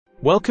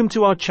Welcome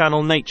to our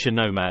channel Nature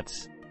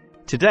Nomads.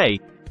 Today,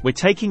 we're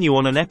taking you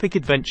on an epic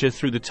adventure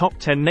through the top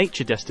 10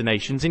 nature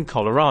destinations in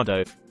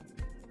Colorado.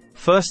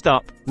 First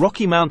up,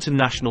 Rocky Mountain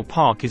National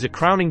Park is a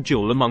crowning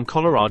jewel among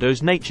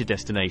Colorado's nature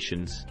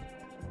destinations.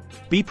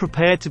 Be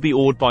prepared to be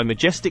awed by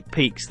majestic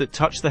peaks that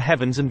touch the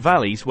heavens and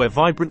valleys where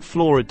vibrant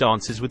flora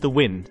dances with the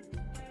wind.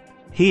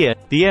 Here,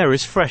 the air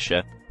is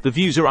fresher, the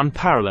views are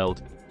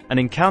unparalleled, and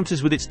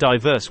encounters with its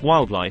diverse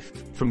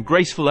wildlife, from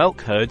graceful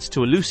elk herds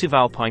to elusive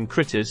alpine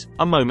critters,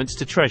 are moments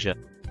to treasure.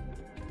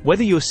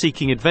 Whether you're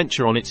seeking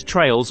adventure on its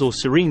trails or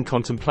serene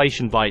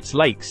contemplation by its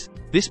lakes,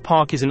 this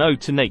park is an ode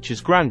to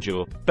nature's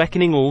grandeur,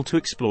 beckoning all to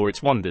explore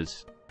its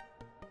wonders.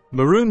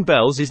 Maroon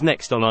Bells is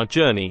next on our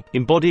journey,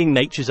 embodying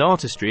nature's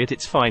artistry at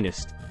its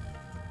finest.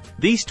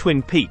 These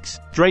twin peaks,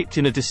 draped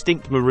in a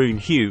distinct maroon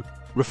hue,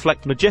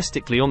 reflect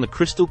majestically on the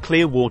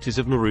crystal-clear waters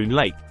of Maroon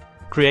Lake,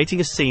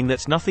 creating a scene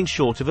that's nothing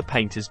short of a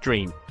painter's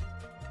dream.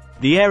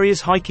 The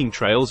area's hiking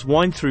trails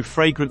wind through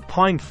fragrant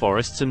pine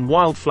forests and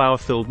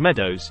wildflower-filled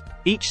meadows,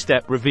 each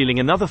step revealing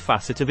another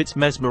facet of its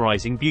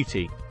mesmerizing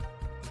beauty.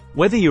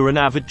 Whether you're an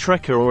avid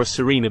trekker or a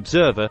serene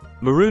observer,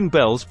 Maroon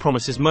Bells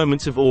promises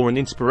moments of awe and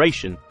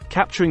inspiration,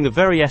 capturing the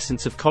very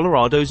essence of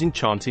Colorado's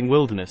enchanting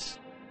wilderness.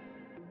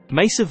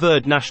 Mesa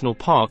Verde National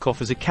Park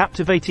offers a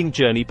captivating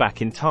journey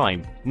back in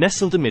time,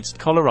 nestled amidst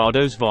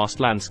Colorado's vast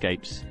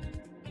landscapes.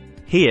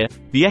 Here,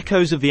 the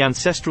echoes of the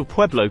Ancestral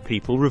Pueblo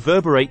people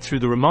reverberate through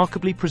the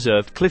remarkably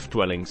preserved cliff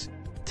dwellings,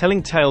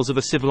 telling tales of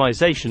a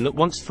civilization that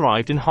once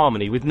thrived in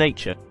harmony with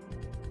nature.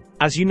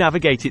 As you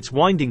navigate its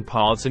winding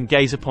paths and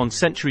gaze upon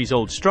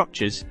centuries-old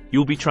structures,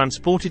 you'll be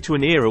transported to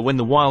an era when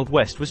the Wild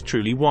West was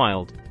truly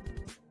wild.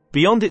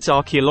 Beyond its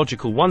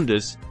archaeological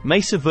wonders,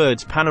 Mesa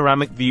Verde's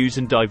panoramic views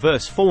and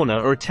diverse fauna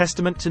are a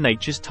testament to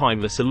nature's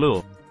timeless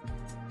allure.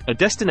 A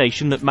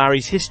destination that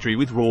marries history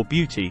with raw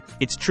beauty,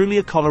 it's truly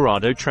a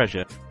Colorado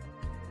treasure.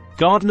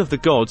 Garden of the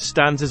Gods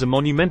stands as a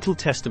monumental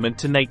testament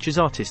to nature's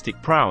artistic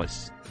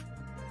prowess.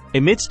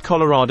 Amidst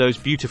Colorado's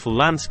beautiful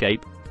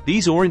landscape,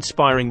 these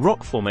awe-inspiring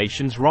rock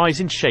formations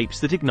rise in shapes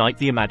that ignite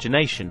the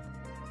imagination.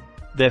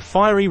 Their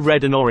fiery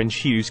red and orange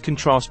hues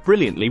contrast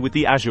brilliantly with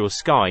the azure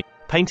sky,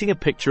 painting a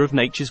picture of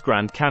nature's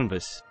grand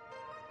canvas.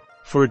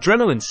 For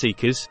adrenaline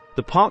seekers,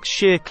 the park's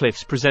sheer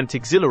cliffs present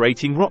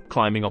exhilarating rock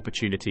climbing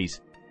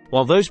opportunities,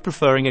 while those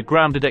preferring a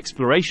grounded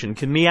exploration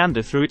can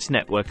meander through its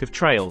network of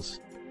trails.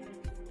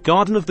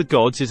 Garden of the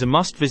Gods is a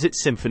must-visit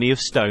symphony of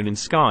stone and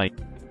sky.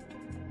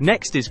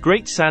 Next is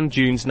Great Sand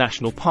Dunes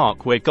National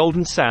Park, where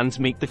golden sands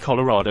meet the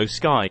Colorado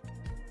sky.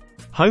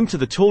 Home to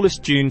the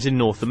tallest dunes in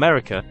North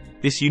America,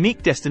 this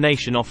unique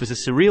destination offers a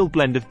surreal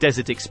blend of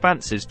desert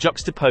expanses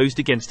juxtaposed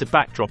against a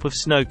backdrop of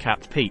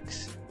snow-capped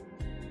peaks.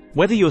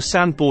 Whether you're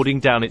sandboarding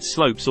down its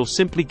slopes or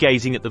simply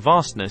gazing at the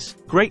vastness,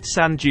 Great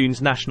Sand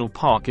Dunes National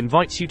Park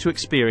invites you to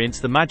experience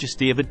the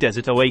majesty of a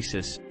desert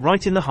oasis,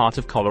 right in the heart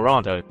of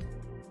Colorado.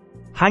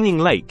 Hanging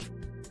Lake,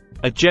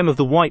 a gem of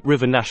the White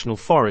River National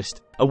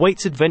Forest,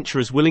 awaits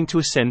adventurers willing to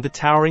ascend the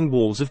towering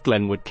walls of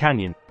Glenwood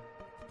Canyon.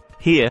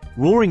 Here,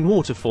 roaring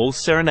waterfalls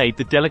serenade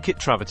the delicate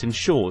travertine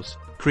shores,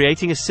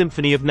 creating a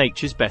symphony of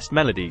nature's best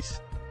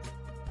melodies.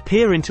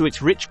 Peer into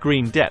its rich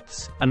green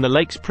depths, and the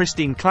lake's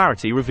pristine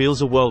clarity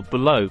reveals a world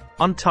below,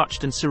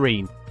 untouched and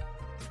serene.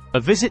 A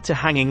visit to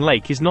Hanging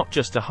Lake is not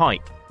just a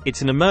hike,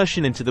 it's an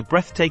immersion into the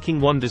breathtaking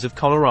wonders of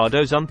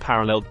Colorado's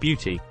unparalleled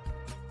beauty.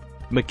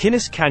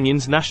 McInnes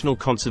Canyons National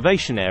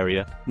Conservation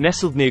Area,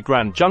 nestled near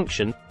Grand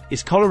Junction,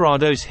 is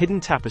Colorado's hidden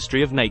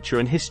tapestry of nature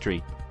and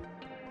history.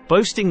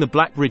 Boasting the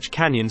Black Ridge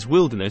Canyon's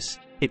wilderness,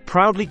 it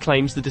proudly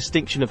claims the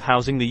distinction of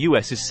housing the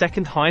U.S.'s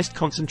second highest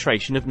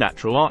concentration of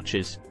natural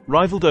arches,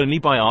 rivaled only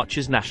by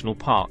Arches National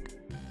Park.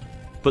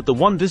 But the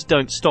wonders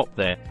don't stop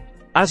there.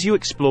 As you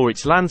explore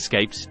its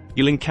landscapes,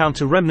 you'll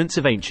encounter remnants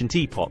of ancient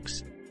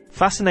epochs,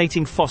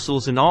 fascinating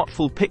fossils and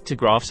artful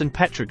pictographs and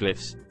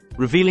petroglyphs,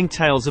 revealing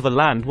tales of a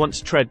land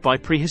once tread by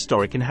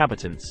prehistoric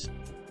inhabitants.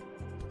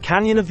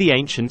 Canyon of the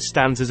Ancients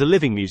stands as a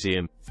living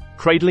museum,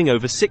 cradling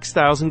over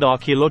 6,000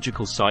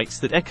 archaeological sites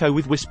that echo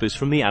with whispers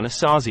from the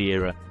Anasazi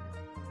era.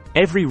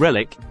 Every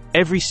relic,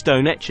 every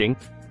stone etching,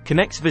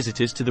 connects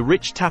visitors to the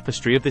rich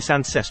tapestry of this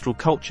ancestral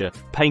culture,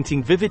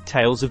 painting vivid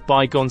tales of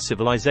bygone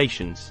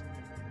civilizations.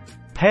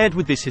 Paired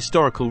with this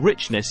historical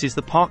richness is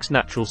the park's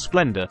natural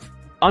splendor,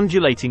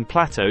 undulating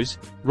plateaus,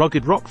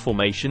 rugged rock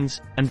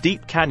formations, and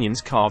deep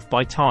canyons carved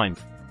by time.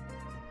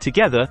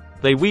 Together,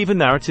 they weave a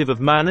narrative of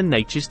man and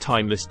nature's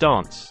timeless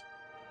dance.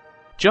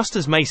 Just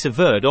as Mesa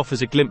Verde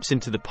offers a glimpse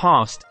into the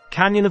past,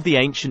 Canyon of the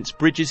Ancients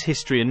bridges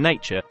history and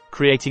nature,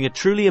 creating a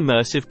truly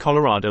immersive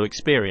Colorado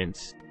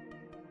experience.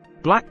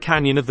 Black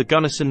Canyon of the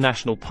Gunnison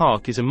National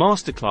Park is a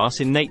masterclass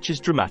in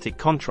nature's dramatic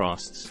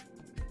contrasts.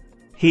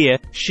 Here,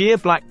 sheer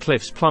black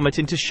cliffs plummet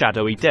into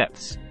shadowy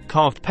depths,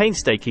 carved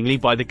painstakingly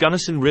by the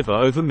Gunnison River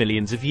over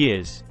millions of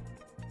years.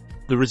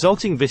 The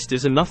resulting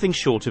vistas are nothing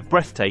short of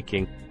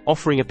breathtaking,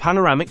 offering a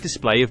panoramic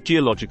display of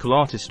geological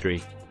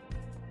artistry.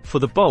 For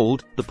the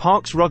bold, the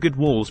park's rugged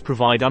walls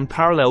provide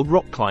unparalleled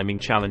rock climbing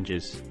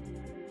challenges.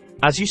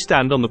 As you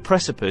stand on the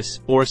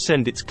precipice, or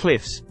ascend its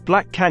cliffs,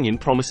 Black Canyon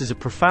promises a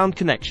profound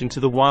connection to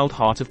the wild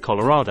heart of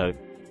Colorado.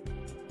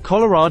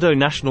 Colorado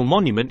National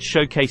Monument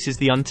showcases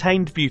the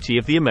untamed beauty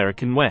of the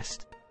American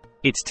West.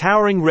 Its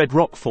towering red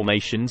rock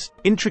formations,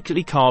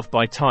 intricately carved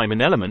by time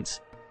and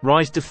elements,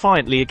 rise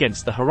defiantly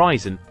against the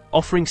horizon,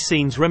 offering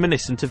scenes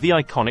reminiscent of the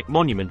iconic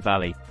Monument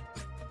Valley.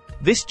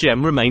 This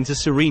gem remains a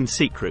serene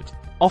secret,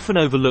 often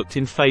overlooked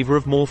in favor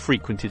of more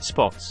frequented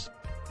spots.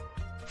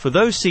 For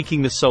those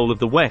seeking the soul of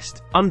the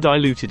West,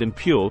 undiluted and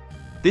pure,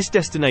 this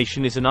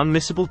destination is an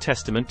unmissable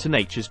testament to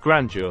nature's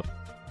grandeur.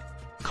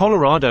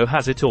 Colorado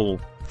has it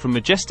all, from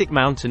majestic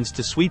mountains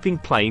to sweeping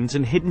plains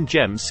and hidden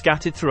gems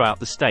scattered throughout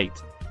the state.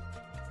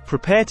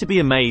 Prepare to be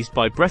amazed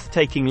by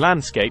breathtaking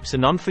landscapes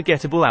and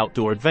unforgettable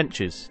outdoor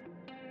adventures.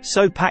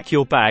 So pack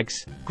your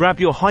bags,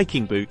 grab your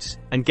hiking boots,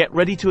 and get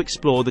ready to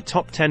explore the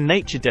top 10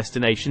 nature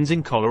destinations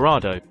in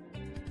Colorado.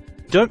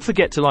 Don't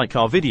forget to like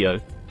our video,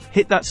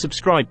 hit that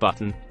subscribe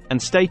button,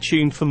 and stay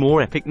tuned for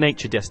more epic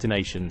nature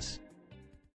destinations.